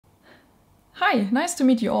Hi, nice to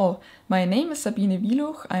meet you all. My name is Sabine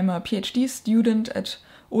Wieluch. I'm a PhD student at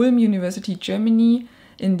Ulm University, Germany,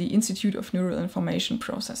 in the Institute of Neural Information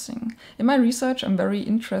Processing. In my research, I'm very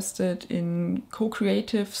interested in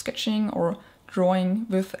co-creative sketching or drawing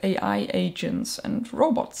with AI agents and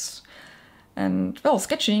robots. And well,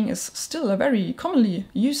 sketching is still a very commonly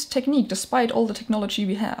used technique despite all the technology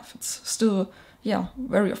we have. It's still,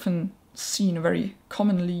 very often seen, very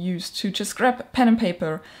commonly used to just grab a pen and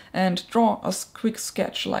paper and draw a quick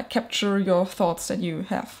sketch, like capture your thoughts that you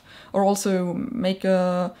have, or also make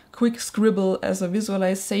a quick scribble as a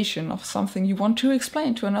visualization of something you want to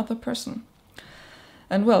explain to another person.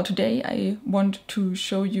 And well, today I want to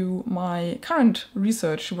show you my current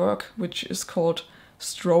research work, which is called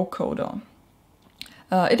StrokeCoder.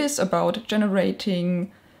 It is about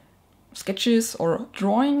generating sketches or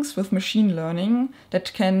drawings with machine learning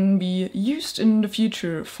that can be used in the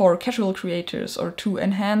future for casual creators or to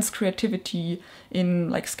enhance creativity in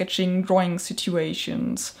like sketching, drawing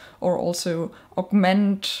situations, or also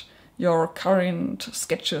augment your current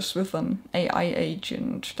sketches with an AI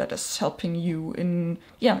agent that is helping you in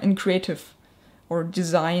creative or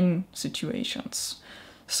design situations.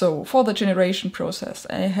 So for the generation process,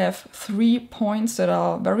 I have 3 points that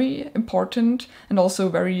are very important and also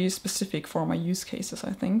very specific for my use cases,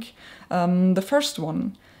 I think. The first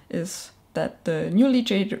one is that the newly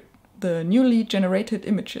generated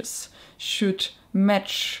images should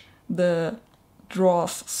match the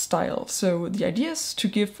draw's style. So the idea is to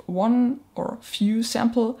give one or few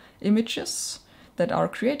sample images that are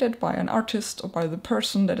created by an artist or by the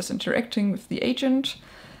person that is interacting with the agent,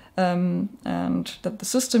 and that the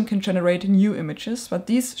system can generate new images, but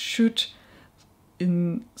these should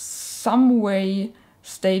in some way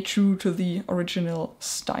stay true to the original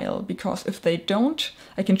style, because if they don't,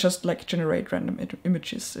 I can just like generate random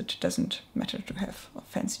images. It doesn't matter to have a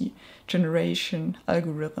fancy generation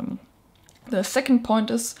algorithm. The second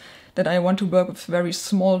point is that I want to work with very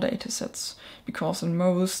small datasets, because in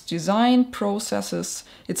most design processes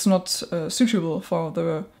it's not suitable for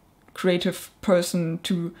the creative person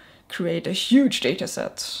to create a huge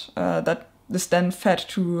dataset that is then fed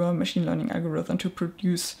to a machine learning algorithm to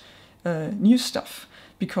produce new stuff,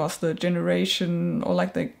 because the generation or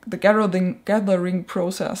like the gathering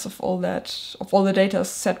process of all the data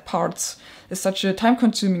set parts is such a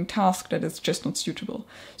time-consuming task that it's just not suitable.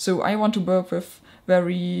 So I want to work with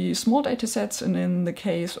very small datasets, and in the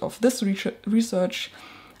case of this research,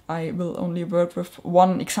 I will only work with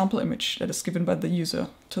one example image that is given by the user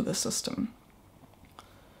to the system.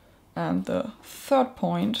 And the third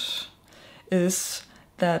point is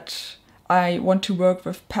that I want to work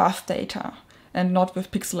with path data and not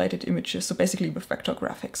with pixelated images, so basically with vector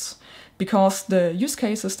graphics. Because the use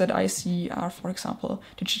cases that I see are, for example,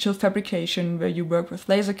 digital fabrication, where you work with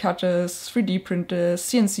laser cutters, 3D printers,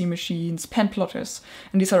 CNC machines, pen plotters.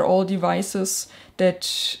 And these are all devices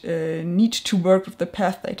that need to work with the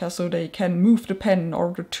path data so they can move the pen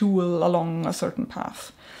or the tool along a certain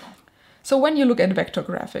path. So when you look at vector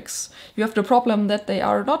graphics, you have the problem that they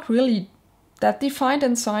are not really that defined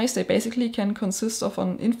in size. They basically can consist of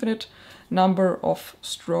an infinite number of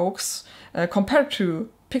strokes compared to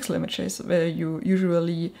pixel images, where you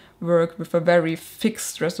usually work with a very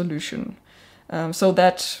fixed resolution. So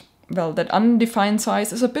that undefined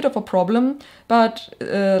size is a bit of a problem, but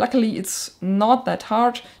luckily it's not that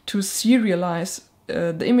hard to serialize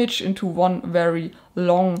the image into one very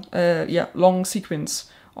long sequence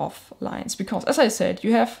of lines. Because, as I said,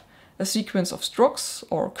 you have a sequence of strokes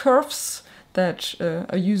or curves that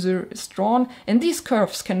a user is drawn, and these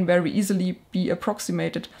curves can very easily be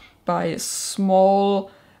approximated by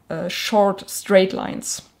small, short straight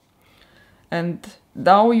lines. And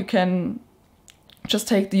now you can just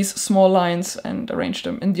take these small lines and arrange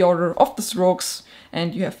them in the order of the strokes,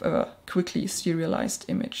 and you have a quickly serialized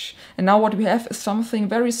image. And now what we have is something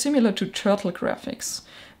very similar to turtle graphics,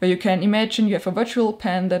 where you can imagine you have a virtual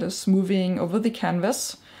pen that is moving over the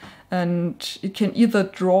canvas, and it can either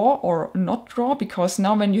draw or not draw, because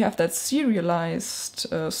now when you have that serialized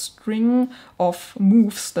string of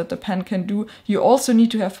moves that the pen can do, you also need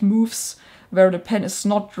to have moves where the pen is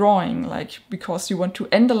not drawing, like because you want to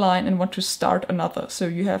end a line and want to start another. So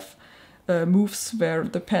you have moves where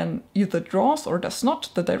the pen either draws or does not,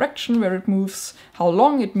 the direction where it moves, how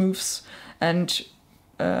long it moves, and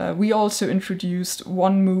we also introduced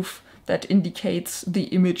one move that indicates the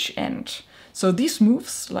image end. So these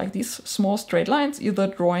moves, like these small straight lines, either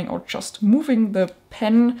drawing or just moving the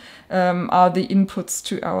pen, are the inputs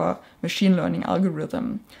to our machine learning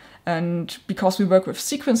algorithm. And because we work with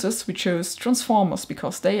sequences, we chose transformers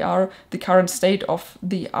because they are the current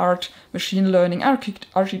state-of-the-art machine learning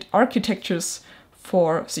architectures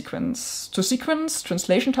for sequence-to-sequence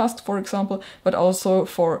translation tasks, for example, but also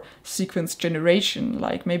for sequence generation.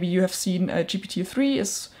 Like maybe you have seen GPT-3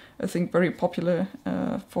 is, I think, very popular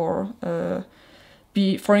for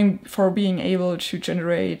being able to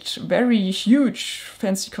generate very huge,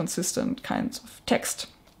 fancy, consistent kinds of text.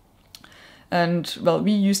 And well,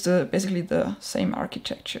 we use basically the same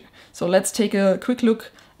architecture. So let's take a quick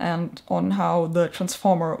look on how the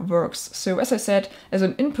transformer works. So as I said, as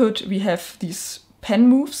an input, we have these pen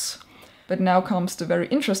moves. But now comes the very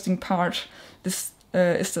interesting part. This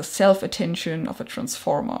is the self-attention of a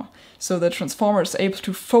transformer. So the transformer is able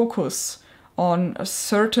to focus on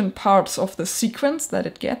certain parts of the sequence that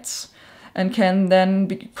it gets, and can then,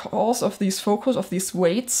 because of these focus, of these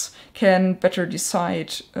weights, can better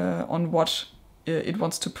decide on what it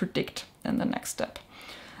wants to predict in the next step.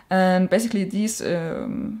 And basically these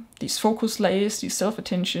focus layers, these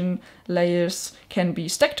self-attention layers, can be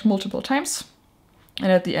stacked multiple times. And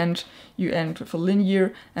at the end, you end with a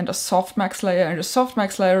linear and a softmax layer. And the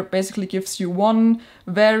softmax layer basically gives you one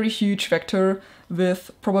very huge vector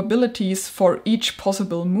with probabilities for each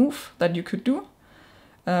possible move that you could do.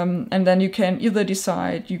 And then you can either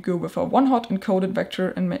decide you go with a one-hot encoded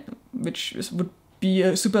vector, which would be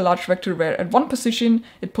a super large vector where at one position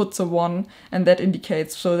it puts a 1, and that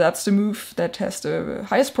indicates, so that's the move that has the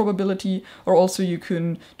highest probability, or also you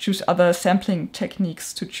can choose other sampling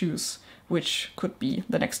techniques to choose which could be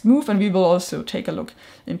the next move, and we will also take a look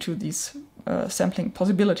into these sampling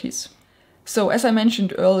possibilities. So as I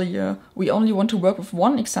mentioned earlier, we only want to work with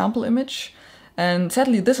one example image. And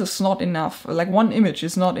sadly, this is not enough. Like one image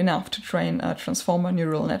is not enough to train a transformer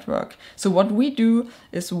neural network. So what we do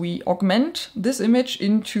is we augment this image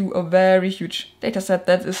into a very huge dataset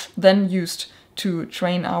that is then used to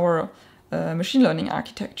train our machine learning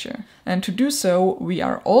architecture. And to do so, we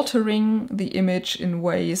are altering the image in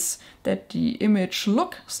ways that the image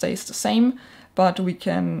look stays the same, but we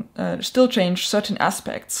can still change certain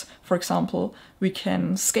aspects. For example, we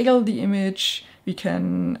can scale the image, we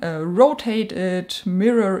can rotate it,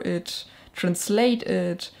 mirror it, translate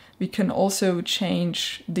it. We can also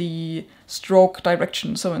change the stroke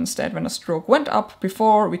direction. So instead, when a stroke went up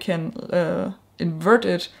before, we can invert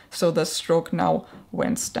it so the stroke now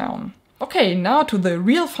went down. Okay, now to the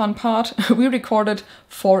real fun part. We recorded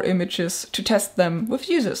 4 images to test them with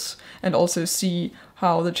users and also see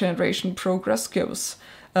how the generation progress goes.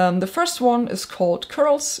 The first one is called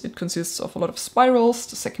curls. It consists of a lot of spirals.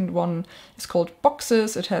 The second one is called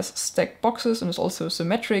boxes. It has stacked boxes and is also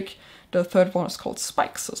symmetric. The third one is called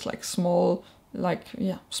spikes. So it's like small,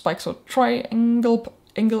 spikes or triangle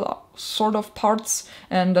sort of parts.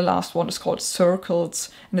 And the last one is called circles,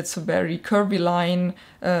 and it's a very curvy line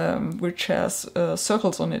which has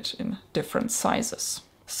circles on it in different sizes.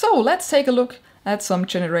 So let's take a look at some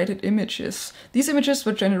generated images. These images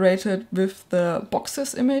were generated with the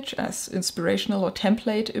boxes image as inspirational or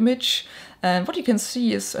template image. And what you can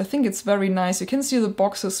see is, I think it's very nice. You can see the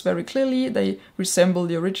boxes very clearly. They resemble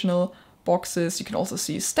the original boxes. You can also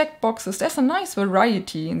see stacked boxes. There's a nice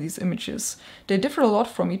variety in these images. They differ a lot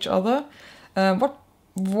from each other.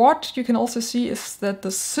 What you can also see is that the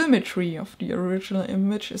symmetry of the original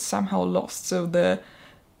image is somehow lost. So the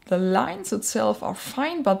lines itself are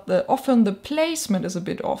fine, but often the placement is a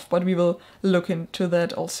bit off, but we will look into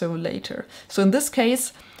that also later. So in this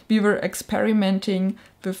case, we were experimenting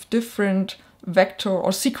with different vector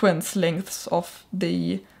or sequence lengths of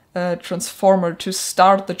the transformer to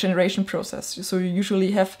start the generation process. So you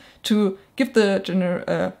usually have to give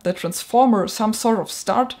the transformer some sort of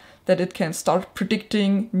start that it can start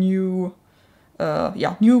predicting new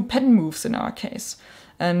pen moves in our case.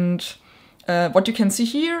 And what you can see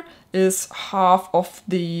here is half of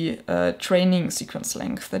the training sequence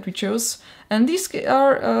length that we chose. And these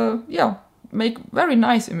are, make very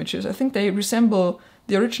nice images. I think they resemble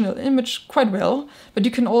the original image quite well, but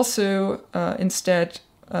you can also instead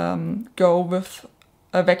go with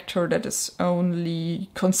a vector that is only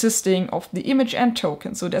consisting of the image and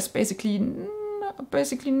token. So there's basically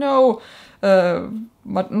no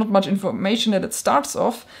not much information that it starts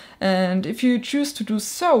off, and if you choose to do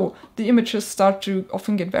so, the images start to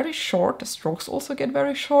often get very short. The strokes also get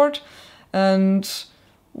very short, and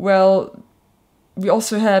well, we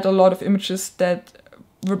also had a lot of images that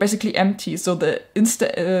were basically empty. So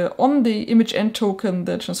on the image end token,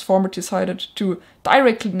 the transformer decided to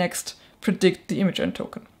directly next predict the image end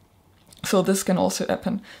token. So this can also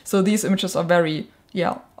happen. So these images are very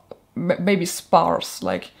maybe sparse,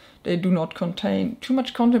 like they do not contain too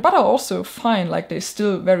much content, but are also fine, like they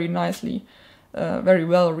still very nicely, very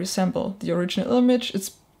well resemble the original image.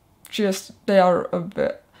 It's just they are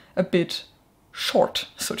a bit short,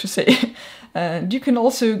 so to say. And you can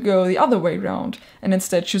also go the other way around and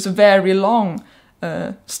instead choose a very long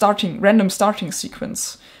random starting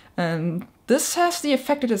sequence. And this has the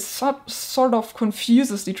effect that it sort of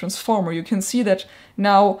confuses the transformer. You can see that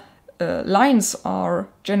now lines are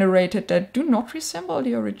generated that do not resemble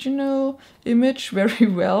the original image very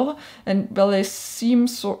well, and well, they seem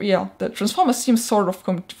the transformer seems sort of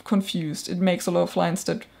confused. It makes a lot of lines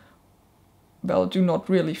that, well, do not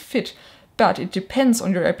really fit, but it depends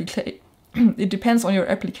on your it depends on your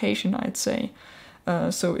application, I'd say.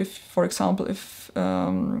 So if, for example, if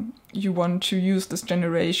you want to use this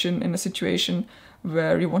generation in a situation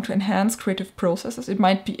where you want to enhance creative processes, it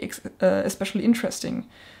might be especially interesting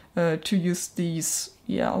to use these,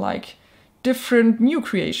 like different new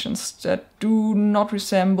creations that do not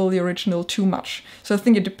resemble the original too much. So I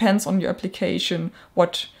think it depends on your application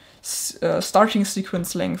what starting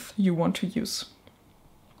sequence length you want to use.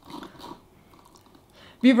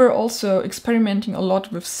 We were also experimenting a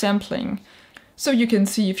lot with sampling. So you can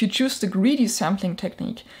see if you choose the greedy sampling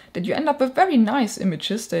technique that you end up with very nice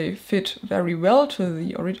images. They fit very well to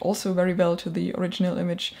the also very well to the original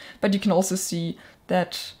image. But you can also see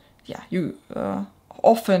that you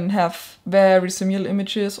often have very similar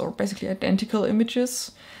images or basically identical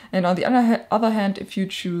images. And on the other hand, if you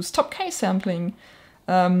choose top K sampling,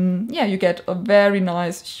 you get a very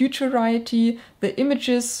nice huge variety. The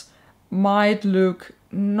images might look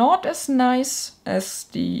not as nice as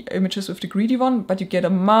the images with the greedy one, but you get a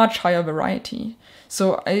much higher variety.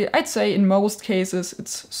 So I'd say in most cases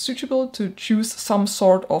it's suitable to choose some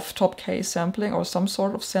sort of top K sampling or some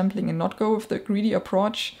sort of sampling and not go with the greedy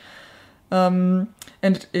approach.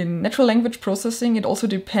 And in natural language processing, it also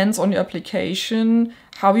depends on your application,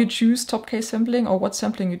 how you choose top K sampling or what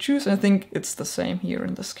sampling you choose. And I think it's the same here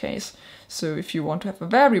in this case. So if you want to have a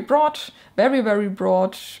very broad,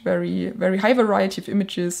 very high variety of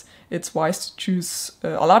images, it's wise to choose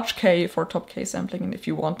a large K for top K sampling. And if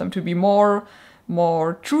you want them to be more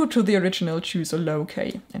true to the original, choose a low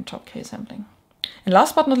K in top K sampling. And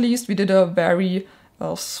last but not least, we did a very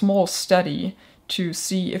small study to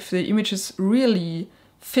see if the images really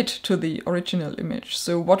fit to the original image.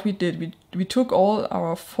 So what we did, we took all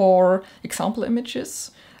our 4 example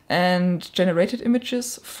images and generated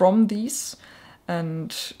images from these,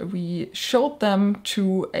 and we showed them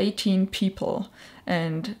to 18 people,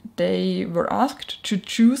 and they were asked to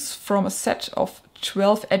choose from a set of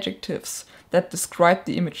 12 adjectives that describe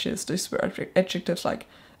the images. These were adjectives like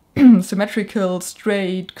symmetrical,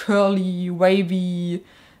 straight, curly, wavy,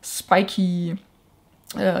 spiky,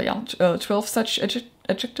 12 such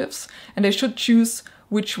adjectives, and they should choose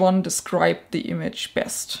which one described the image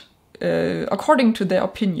best, according to their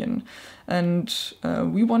opinion. And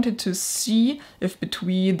we wanted to see if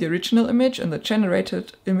between the original image and the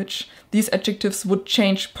generated image, these adjectives would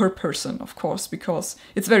change per person, of course, because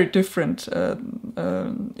it's very different.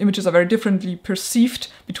 Images are very differently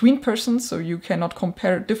perceived between persons, so you cannot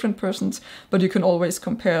compare different persons, but you can always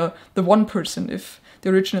compare the one person if the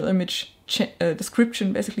original image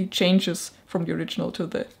description basically changes from the original to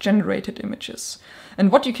the generated images. And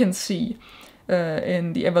what you can see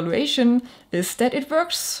in the evaluation is that it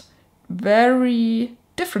works very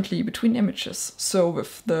differently between images. So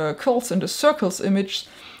with the curls and the circles image,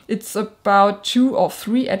 it's about 2 or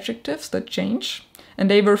 3 adjectives that change, and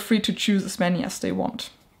they were free to choose as many as they want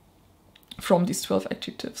from these 12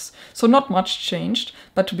 adjectives. So not much changed,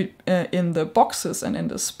 but to be in the boxes and in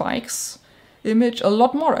the spikes image, a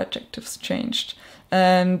lot more adjectives changed.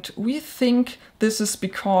 And we think this is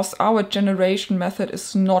because our generation method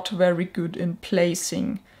is not very good in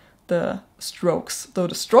placing the strokes. Though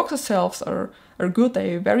the strokes themselves are good,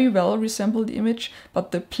 they very well resemble the image,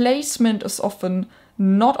 but the placement is often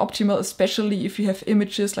not optimal, especially if you have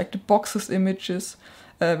images like the boxes images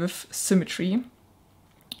with symmetry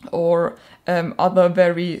or other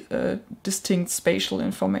very distinct spatial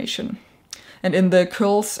information. And in the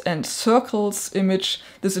curls and circles image,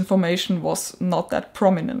 this information was not that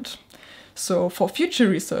prominent. So for future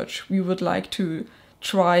research, we would like to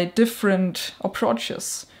try different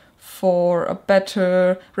approaches for a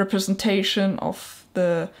better representation of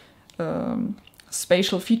the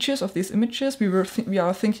spatial features of these images. We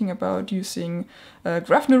are thinking about using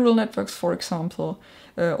graph neural networks, for example,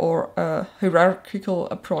 or hierarchical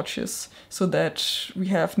approaches, so that we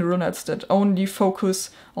have neural nets that only focus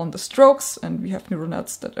on the strokes, and we have neural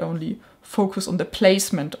nets that only focus on the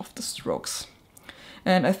placement of the strokes.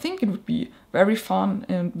 And I think it would be very fun,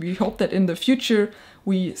 and we hope that in the future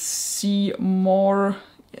we see more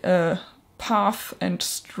path and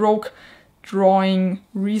stroke drawing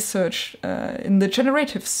research in the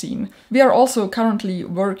generative scene. We are also currently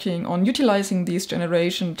working on utilizing these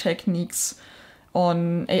generation techniques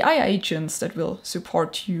on AI agents that will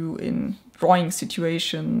support you in drawing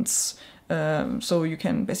situations, so you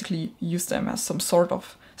can basically use them as some sort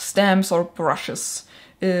of stamps or brushes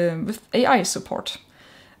with AI support.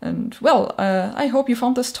 And well, I hope you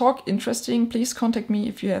found this talk interesting. Please contact me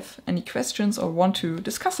if you have any questions or want to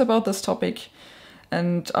discuss about this topic.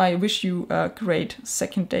 And I wish you a great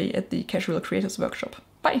second day at the Casual Creators Workshop.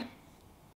 Bye!